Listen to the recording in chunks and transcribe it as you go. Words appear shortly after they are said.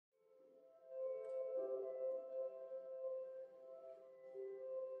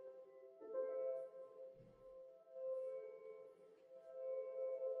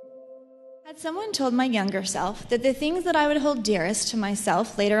Had someone told my younger self that the things that I would hold dearest to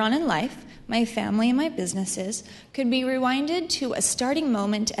myself later on in life, my family and my businesses, could be rewinded to a starting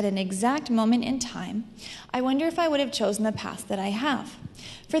moment at an exact moment in time, I wonder if I would have chosen the path that I have.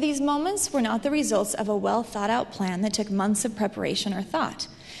 For these moments were not the results of a well-thought-out plan that took months of preparation or thought.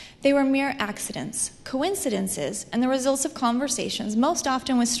 They were mere accidents, coincidences, and the results of conversations, most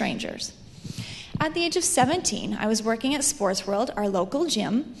often with strangers. At the age of 17, I was working at Sports World, our local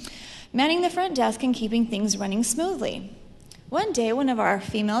gym, manning the front desk and keeping things running smoothly. One day, one of our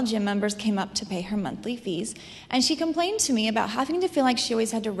female gym members came up to pay her monthly fees, and she complained to me about having to feel like she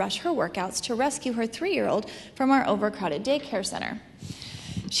always had to rush her workouts to rescue her 3-year-old from our overcrowded daycare center.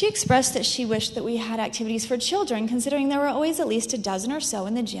 She expressed that she wished that we had activities for children, considering there were always at least a dozen or so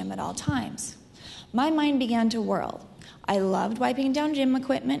in the gym at all times. My mind began to whirl. I loved wiping down gym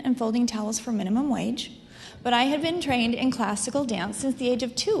equipment and folding towels for minimum wage. But I had been trained in classical dance since the age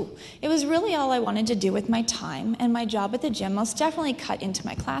of 2. It was really all I wanted to do with my time, and my job at the gym most definitely cut into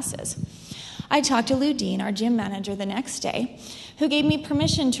my classes. I talked to Lou Dean, our gym manager, the next day, who gave me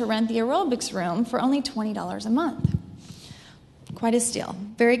permission to rent the aerobics room for only $20 a month. Quite a steal.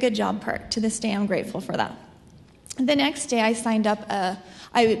 Very good job perk. To this day, I'm grateful for that. The next day, I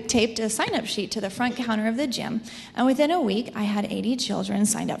taped a sign-up sheet to the front counter of the gym, and within a week, I had 80 children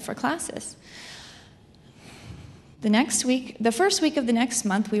signed up for classes. The first week of the next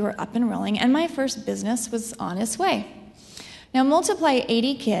month, we were up and rolling, and my first business was on its way. Now multiply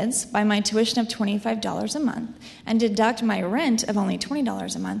 80 kids by my tuition of $25 a month and deduct my rent of only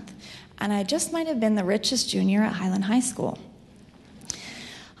 $20 a month, and I just might have been the richest junior at Highland High School.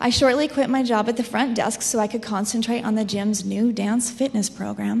 I shortly quit my job at the front desk so I could concentrate on the gym's new dance fitness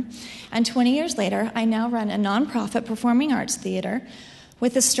program, and 20 years later, I now run a nonprofit performing arts theater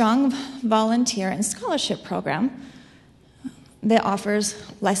with a strong volunteer and scholarship program that offers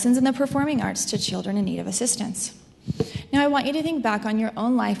lessons in the performing arts to children in need of assistance. Now, I want you to think back on your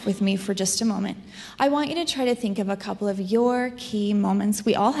own life with me for just a moment. I want you to try to think of a couple of your key moments.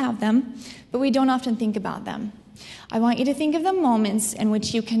 We all have them, but we don't often think about them. I want you to think of the moments in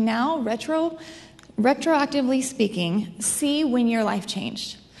which you can now, retroactively speaking, see when your life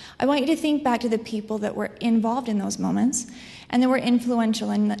changed. I want you to think back to the people that were involved in those moments and that were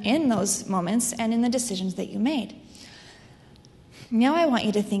influential in those moments and in the decisions that you made. Now I want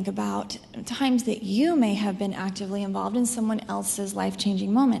you to think about times that you may have been actively involved in someone else's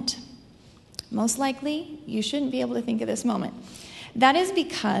life-changing moment. Most likely, you shouldn't be able to think of this moment. That is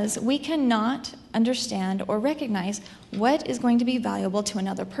because we cannot understand or recognize what is going to be valuable to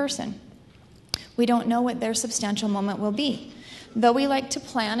another person. We don't know what their substantial moment will be. Though we like to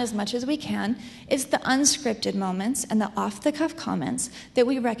plan as much as we can, it's the unscripted moments and the off-the-cuff comments that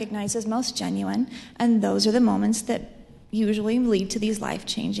we recognize as most genuine, and those are the moments that usually lead to these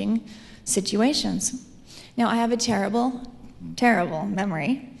life-changing situations. Now, I have a terrible, terrible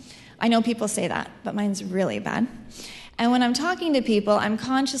memory. I know people say that, but mine's really bad. And when I'm talking to people, I'm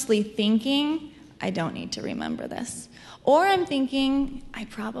consciously thinking, I don't need to remember this. Or I'm thinking, I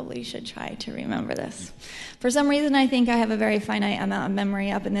probably should try to remember this. For some reason, I think I have a very finite amount of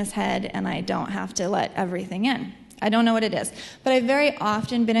memory up in this head, and I don't have to let everything in. I don't know what it is. But I've very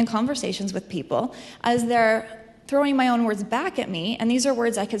often been in conversations with people as they're throwing my own words back at me, and these are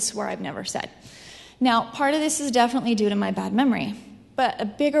words I could swear I've never said. Now, part of this is definitely due to my bad memory, but a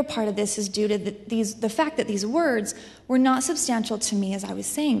bigger part of this is due to the fact that these words were not substantial to me as I was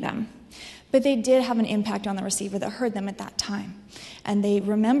saying them, but they did have an impact on the receiver that heard them at that time, and they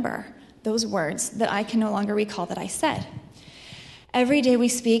remember those words that I can no longer recall that I said. Every day we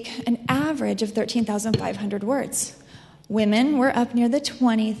speak an average of 13,500 words. Women were up near the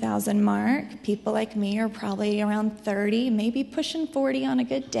 20,000 mark. People like me are probably around 30, maybe pushing 40 on a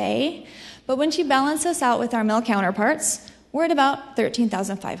good day. But when you balance us out with our male counterparts, we're at about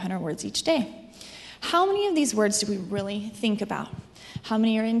 13,500 words each day. How many of these words do we really think about? How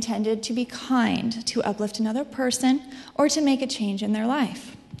many are intended to be kind, to uplift another person, or to make a change in their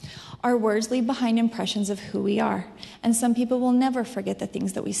life? Our words leave behind impressions of who we are, and some people will never forget the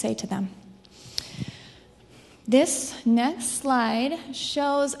things that we say to them. This next slide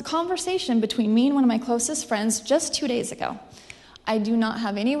shows a conversation between me and one of my closest friends just 2 days ago. I do not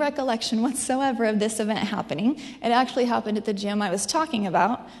have any recollection whatsoever of this event happening. It actually happened at the gym I was talking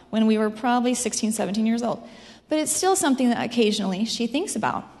about when we were probably 16, 17 years old. But it's still something that occasionally she thinks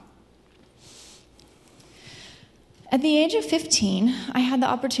about. At the age of 15, I had the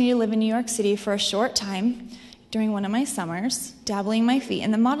opportunity to live in New York City for a short time during one of my summers, dabbling my feet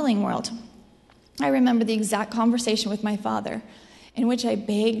in the modeling world. I remember the exact conversation with my father in which I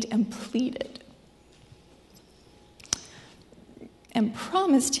begged and pleaded and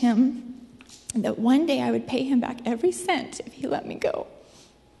promised him and that one day I would pay him back every cent if he let me go.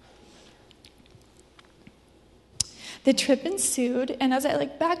 The trip ensued, and as I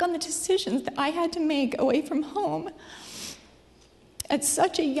look back on the decisions that I had to make away from home at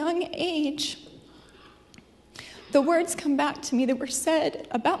such a young age, the words come back to me that were said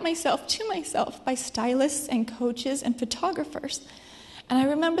about myself to myself by stylists and coaches and photographers. And I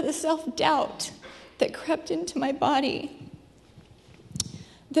remember the self-doubt that crept into my body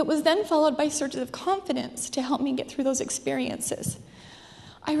that was then followed by surges of confidence to help me get through those experiences.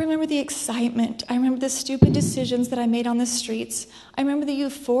 I remember the excitement. I remember the stupid decisions that I made on the streets. I remember the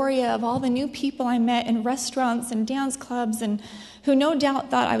euphoria of all the new people I met in restaurants and dance clubs and who no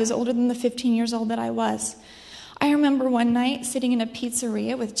doubt thought I was older than the 15 years old that I was. I remember one night sitting in a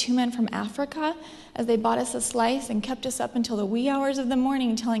pizzeria with two men from Africa as they bought us a slice and kept us up until the wee hours of the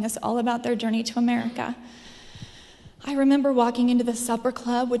morning telling us all about their journey to America. I remember walking into the supper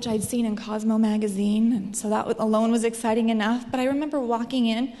club, which I'd seen in Cosmo magazine, and so that alone was exciting enough. But I remember walking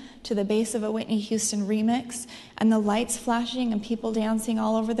in to the base of a Whitney Houston remix and the lights flashing and people dancing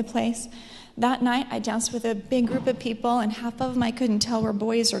all over the place. That night, I danced with a big group of people, and half of them I couldn't tell were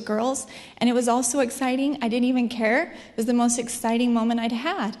boys or girls. And it was all so exciting, I didn't even care. It was the most exciting moment I'd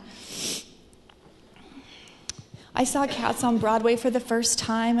had. I saw Cats on Broadway for the first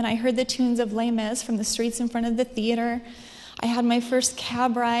time, and I heard the tunes of Les Mis from the streets in front of the theater. I had my first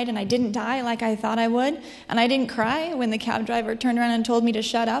cab ride, and I didn't die like I thought I would. And I didn't cry when the cab driver turned around and told me to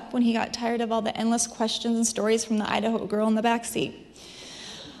shut up when he got tired of all the endless questions and stories from the Idaho girl in the backseat.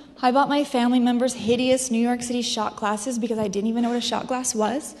 I bought my family members hideous New York City shot glasses because I didn't even know what a shot glass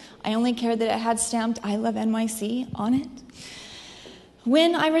was. I only cared that it had stamped I Love NYC on it.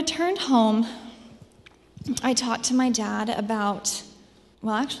 When I returned home, I talked to my dad about,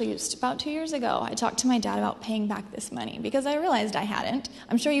 well, actually, just about 2 years ago, I talked to my dad about paying back this money because I realized I hadn't.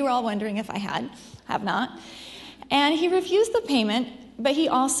 I'm sure you were all wondering if I have not. And he refused the payment, but he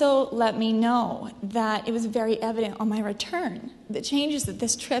also let me know that it was very evident on my return, the changes that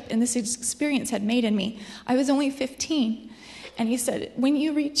this trip and this experience had made in me. I was only 15. And he said, when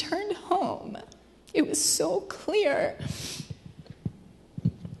you returned home, it was so clear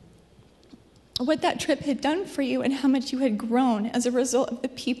what that trip had done for you and how much you had grown as a result of the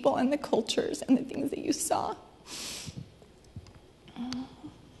people and the cultures and the things that you saw.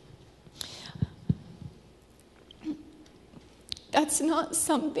 That's not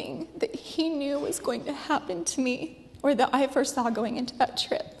something that he knew was going to happen to me or that I foresaw going into that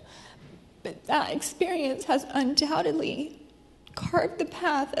trip. But that experience has undoubtedly carved the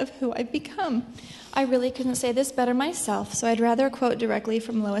path of who I've become. I really couldn't say this better myself, so I'd rather quote directly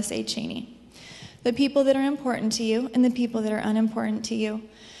from Lois A. Cheney. The people that are important to you and the people that are unimportant to you,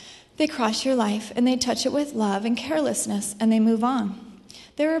 they cross your life and they touch it with love and carelessness and they move on.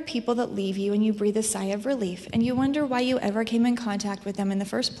 There are people that leave you and you breathe a sigh of relief and you wonder why you ever came in contact with them in the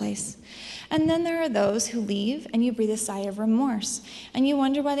first place. And then there are those who leave and you breathe a sigh of remorse and you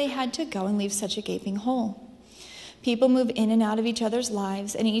wonder why they had to go and leave such a gaping hole. People move in and out of each other's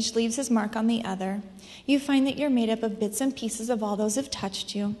lives and each leaves his mark on the other. You find that you're made up of bits and pieces of all those who've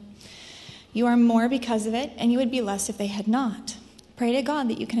touched you. You are more because of it, and you would be less if they had not. Pray to God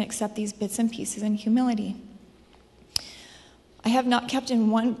that you can accept these bits and pieces in humility. I have not kept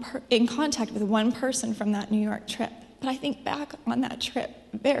in contact with one person from that New York trip, but I think back on that trip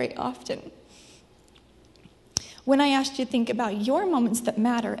very often. When I asked you to think about your moments that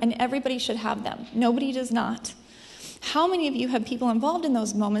matter, and everybody should have them, nobody does not. How many of you have people involved in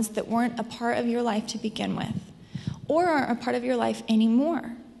those moments that weren't a part of your life to begin with, or aren't a part of your life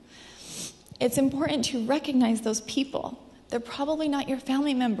anymore? It's important to recognize those people. They're probably not your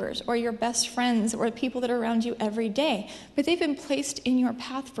family members or your best friends or people that are around you every day, but they've been placed in your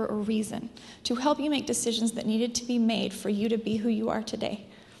path for a reason, to help you make decisions that needed to be made for you to be who you are today.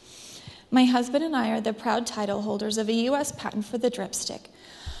 My husband and I are the proud title holders of a U.S. patent for the dripstick,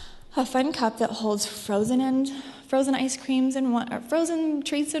 a fun cup that holds frozen ice creams in one, or frozen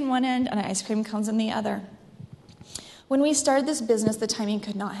treats in one end and ice cream cones in the other. When we started this business, the timing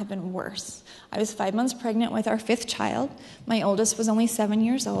could not have been worse. I was 5 months pregnant with our 5th child. My oldest was only 7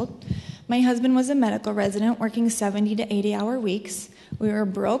 years old. My husband was a medical resident working 70 to 80-hour weeks. We were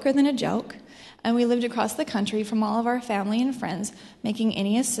broker than a joke, and we lived across the country from all of our family and friends, making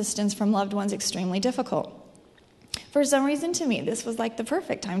any assistance from loved ones extremely difficult. For some reason, to me, this was like the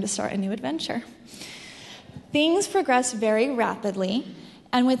perfect time to start a new adventure. Things progressed very rapidly,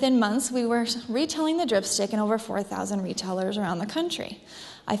 and within months, we were retailing the dripstick in over 4,000 retailers around the country.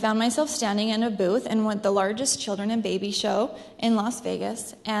 I found myself standing in a booth in the largest children and baby show in Las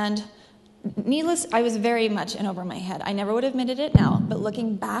Vegas, and I was very much in over my head. I never would have admitted it now, but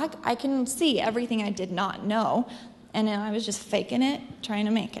looking back, I can see everything I did not know, and I was just faking it, trying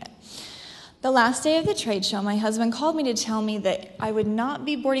to make it. The last day of the trade show, my husband called me to tell me that I would not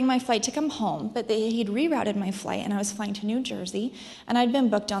be boarding my flight to come home, but that he'd rerouted my flight, and I was flying to New Jersey, and I'd been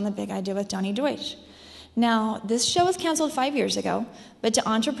booked on The Big Idea with Donnie Deutsch. Now, this show was canceled 5 years ago, but to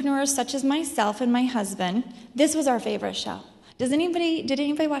entrepreneurs such as myself and my husband, this was our favorite show. Did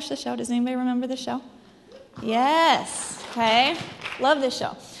anybody watch the show? Does anybody remember the show? Yes. Okay. Love this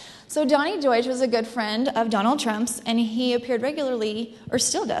show. So Donnie Deutsch was a good friend of Donald Trump's, and he appeared regularly, or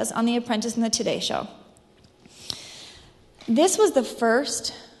still does, on The Apprentice and The Today Show. This was the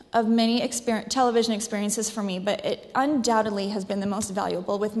first of many television experiences for me, but it undoubtedly has been the most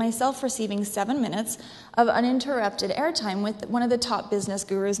valuable, with myself receiving 7 minutes of uninterrupted airtime with one of the top business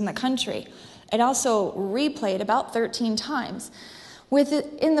gurus in the country. It also replayed about 13 times.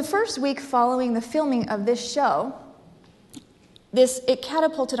 In the first week following the filming of this show, it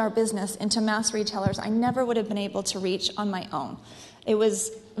catapulted our business into mass retailers I never would have been able to reach on my own. It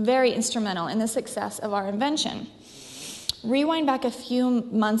was very instrumental in the success of our invention. Rewind back a few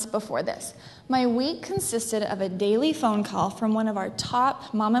months before this. My week consisted of a daily phone call from one of our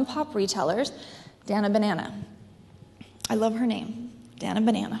top mom-and-pop retailers, Dana Banana. I love her name, Dana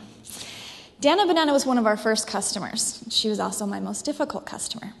Banana. Dana Banana was one of our first customers. She was also my most difficult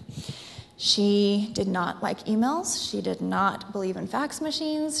customer. She did not like emails. She did not believe in fax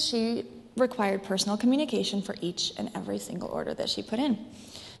machines. She required personal communication for each and every single order that she put in.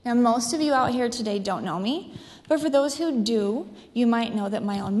 Now, most of you out here today don't know me, but for those who do, you might know that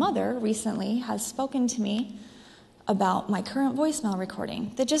my own mother recently has spoken to me about my current voicemail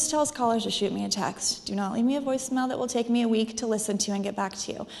recording that just tells callers to shoot me a text. Do not leave me a voicemail that will take me a week to listen to and get back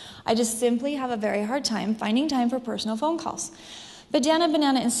to you. I just simply have a very hard time finding time for personal phone calls. But Dana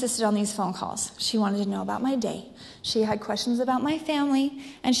Banana insisted on these phone calls. She wanted to know about my day. She had questions about my family,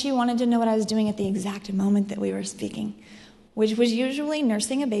 and she wanted to know what I was doing at the exact moment that we were speaking, which was usually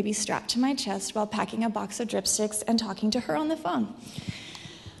nursing a baby strapped to my chest while packing a box of dripsticks and talking to her on the phone.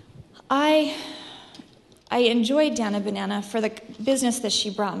 I enjoyed Dana Banana for the business that she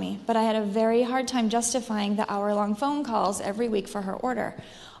brought me, but I had a very hard time justifying the hour-long phone calls every week for her order.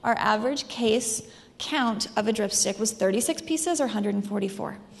 Our average case count of a dripstick was 36 pieces or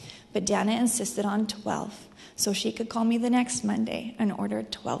 144, but Dana insisted on 12, so she could call me the next Monday and order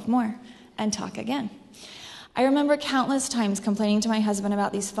 12 more and talk again. I remember countless times complaining to my husband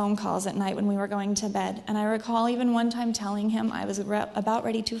about these phone calls at night when we were going to bed, and I recall even one time telling him I was about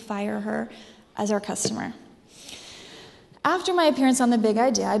ready to fire her as our customer. After my appearance on The Big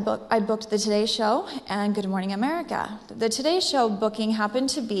Idea, I booked The Today Show and Good Morning America. The Today Show booking happened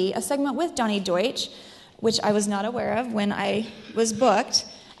to be a segment with Donnie Deutsch, which I was not aware of when I was booked,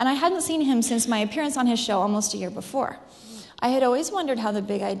 and I hadn't seen him since my appearance on his show almost a year before. I had always wondered how The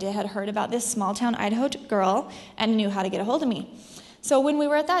Big Idea had heard about this small-town Idaho girl and knew how to get a hold of me. So when we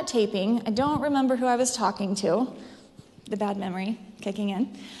were at that taping, I don't remember who I was talking to, the bad memory kicking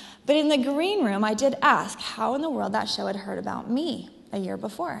in, but in the green room, I did ask how in the world that show had heard about me a year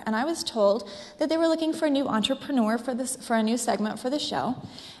before. And I was told that they were looking for a new entrepreneur for a new segment for the show,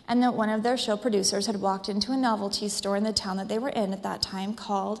 and that one of their show producers had walked into a novelty store in the town that they were in at that time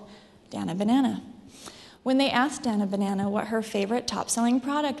called Dana Banana. When they asked Dana Banana what her favorite top-selling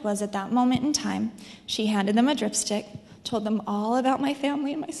product was at that moment in time, she handed them a dripstick, told them all about my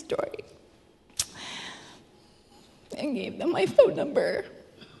family and my story, and gave them my phone number.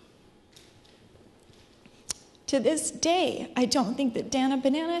 To this day, I don't think that Dana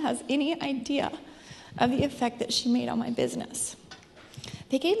Banana has any idea of the effect that she made on my business.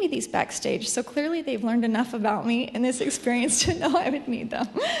 They gave me these backstage, so clearly they've learned enough about me in this experience to know I would need them.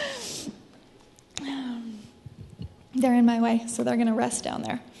 They're in my way, so they're going to rest down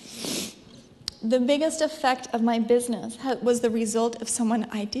there. The biggest effect of my business was the result of someone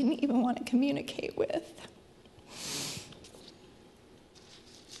I didn't even want to communicate with.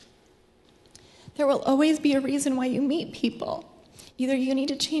 There will always be a reason why you meet people. Either you need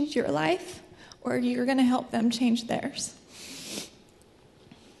to change your life, or you're going to help them change theirs.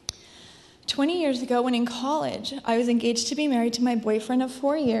 20 years ago, when in college, I was engaged to be married to my boyfriend of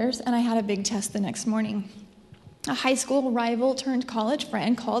 4 years, and I had a big test the next morning. A high school rival turned college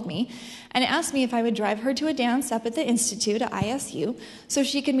friend called me and asked me if I would drive her to a dance up at the Institute at ISU so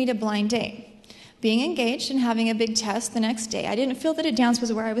she could meet a blind date. Being engaged and having a big test the next day, I didn't feel that a dance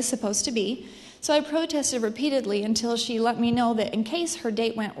was where I was supposed to be, so I protested repeatedly until she let me know that in case her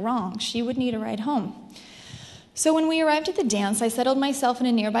date went wrong, she would need a ride home. So when we arrived at the dance, I settled myself in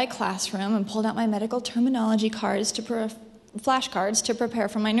a nearby classroom and pulled out my medical terminology cards to flashcards to prepare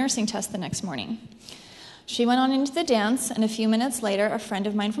for my nursing test the next morning. She went on into the dance, and a few minutes later, a friend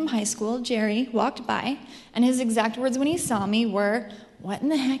of mine from high school, Jerry, walked by, and his exact words when he saw me were, "What in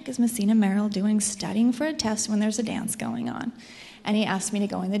the heck is Mecinna Merrill doing studying for a test when there's a dance going on?" And he asked me to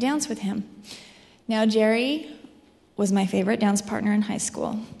go in the dance with him. Now, Jerry was my favorite dance partner in high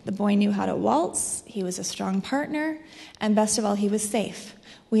school. The boy knew how to waltz, he was a strong partner, and best of all, he was safe.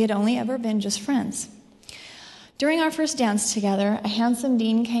 We had only ever been just friends. During our first dance together, a handsome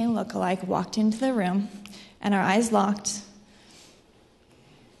Dean Cain lookalike walked into the room, and our eyes locked.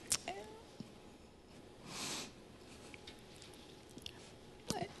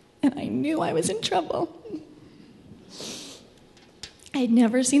 And I knew I was in trouble. I had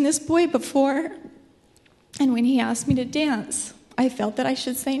never seen this boy before, and when he asked me to dance, I felt that I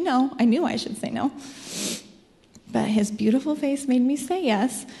should say no. I knew I should say no. But his beautiful face made me say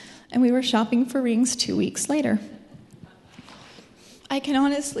yes, and we were shopping for rings 2 weeks later. I can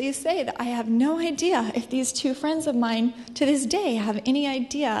honestly say that I have no idea if these two friends of mine to this day have any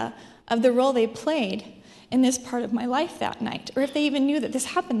idea of the role they played in this part of my life that night, or if they even knew that this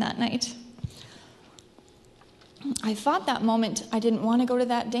happened that night. I thought that moment I didn't want to go to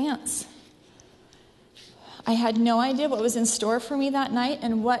that dance. I had no idea what was in store for me that night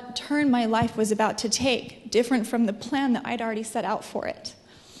and what turn my life was about to take, different from the plan that I'd already set out for it.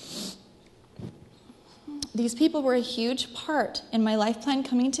 These people were a huge part in my life plan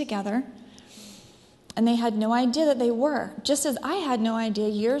coming together, and they had no idea that they were, just as I had no idea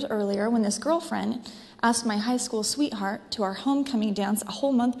years earlier when this girlfriend asked my high school sweetheart to our homecoming dance a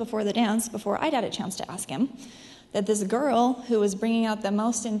whole month before the dance, before I'd had a chance to ask him, that this girl who was bringing out the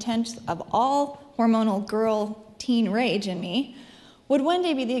most intense of all hormonal girl teen rage in me would one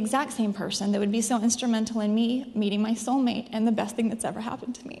day be the exact same person that would be so instrumental in me meeting my soulmate and the best thing that's ever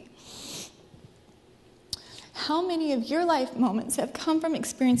happened to me. How many of your life moments have come from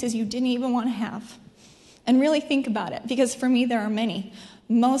experiences you didn't even want to have? And really think about it, because for me there are many.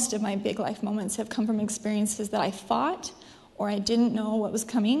 Most of my big life moments have come from experiences that I thought or I didn't know what was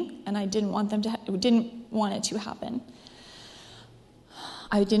coming, and I didn't want it to happen.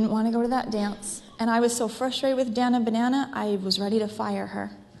 I didn't want to go to that dance, and I was so frustrated with Dana Banana, I was ready to fire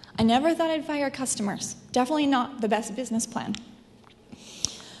her. I never thought I'd fire customers. Definitely not the best business plan.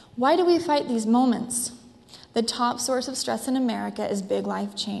 Why do we fight these moments? The top source of stress in America is big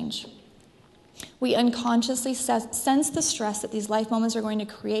life change. We unconsciously sense the stress that these life moments are going to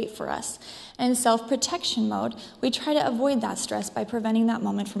create for us. And in self-protection mode, we try to avoid that stress by preventing that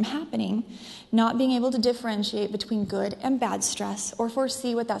moment from happening, not being able to differentiate between good and bad stress or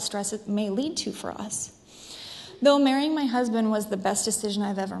foresee what that stress may lead to for us. Though marrying my husband was the best decision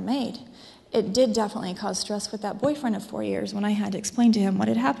I've ever made, it did definitely cause stress with that boyfriend of 4 years when I had to explain to him what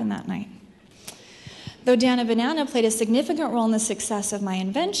had happened that night. Though Dana Banana played a significant role in the success of my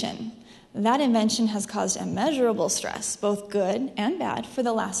invention, that invention has caused immeasurable stress, both good and bad, for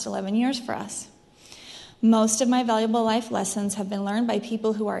the last 11 years for us. Most of my valuable life lessons have been learned by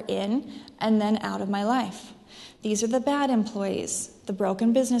people who are in and then out of my life. These are the bad employees, the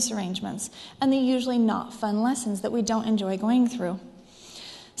broken business arrangements, and the usually not fun lessons that we don't enjoy going through.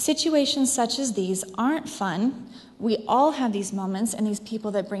 Situations such as these aren't fun. We all have these moments and these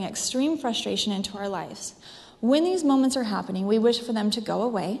people that bring extreme frustration into our lives. When these moments are happening, we wish for them to go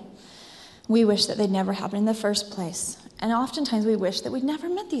away. We wish that they'd never happened in the first place. And oftentimes we wish that we'd never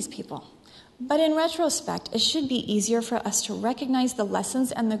met these people. But in retrospect, it should be easier for us to recognize the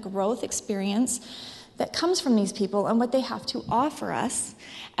lessons and the growth experience that comes from these people and what they have to offer us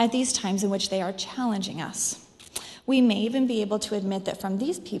at these times in which they are challenging us. We may even be able to admit that from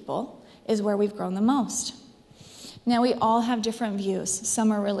these people is where we've grown the most. Now, we all have different views.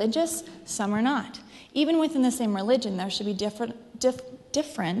 Some are religious, some are not. Even within the same religion, there should be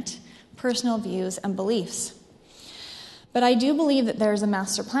different personal views and beliefs. But I do believe that there is a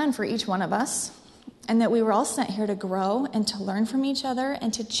master plan for each one of us, and that we were all sent here to grow and to learn from each other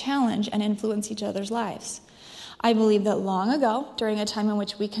and to challenge and influence each other's lives. I believe that long ago, during a time in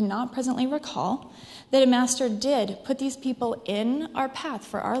which we cannot presently recall, that a master did put these people in our path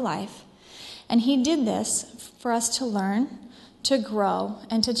for our life, and he did this for us to learn, to grow,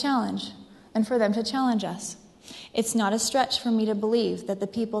 and to challenge, and for them to challenge us. It's not a stretch for me to believe that the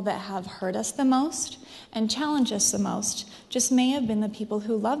people that have hurt us the most and challenged us the most just may have been the people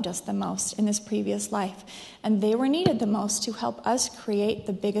who loved us the most in this previous life, and they were needed the most to help us create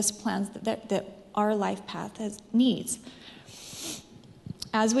the biggest plans that our life path needs.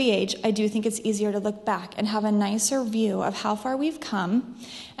 As we age, I do think it's easier to look back and have a nicer view of how far we've come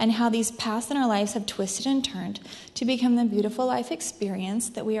and how these paths in our lives have twisted and turned to become the beautiful life experience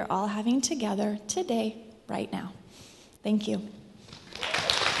that we are all having together today, right now. Thank you.